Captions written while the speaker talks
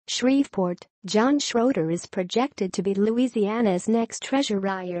Shreveport, John Schroder is projected to be Louisiana's next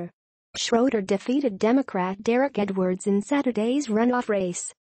treasurer. Schroder defeated Democrat Derrick Edwards in Saturday's runoff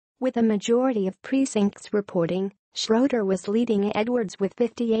race. With a majority of precincts reporting, Schroder was leading Edwards with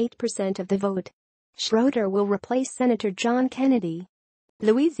 58% of the vote. Schroder will replace Senator John Kennedy.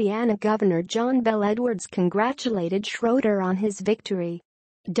 Louisiana Governor John Edwards congratulated Schroder on his victory.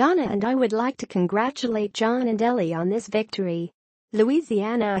 "Donna and I would like to congratulate John and Ellie on this victory.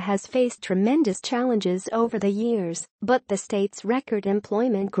 Louisiana has faced tremendous challenges over the years, but the state's record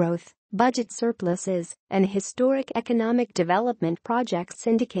employment growth, budget surpluses, and historic economic development projects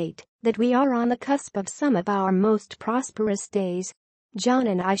indicate that we are on the cusp of some of our most prosperous days. John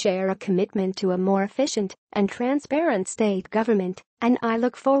and I share a commitment to a more efficient and transparent state government, and I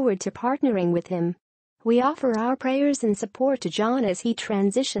look forward to partnering with him. We offer our prayers and support to John as he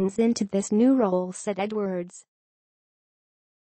transitions into this new role," said Edwards.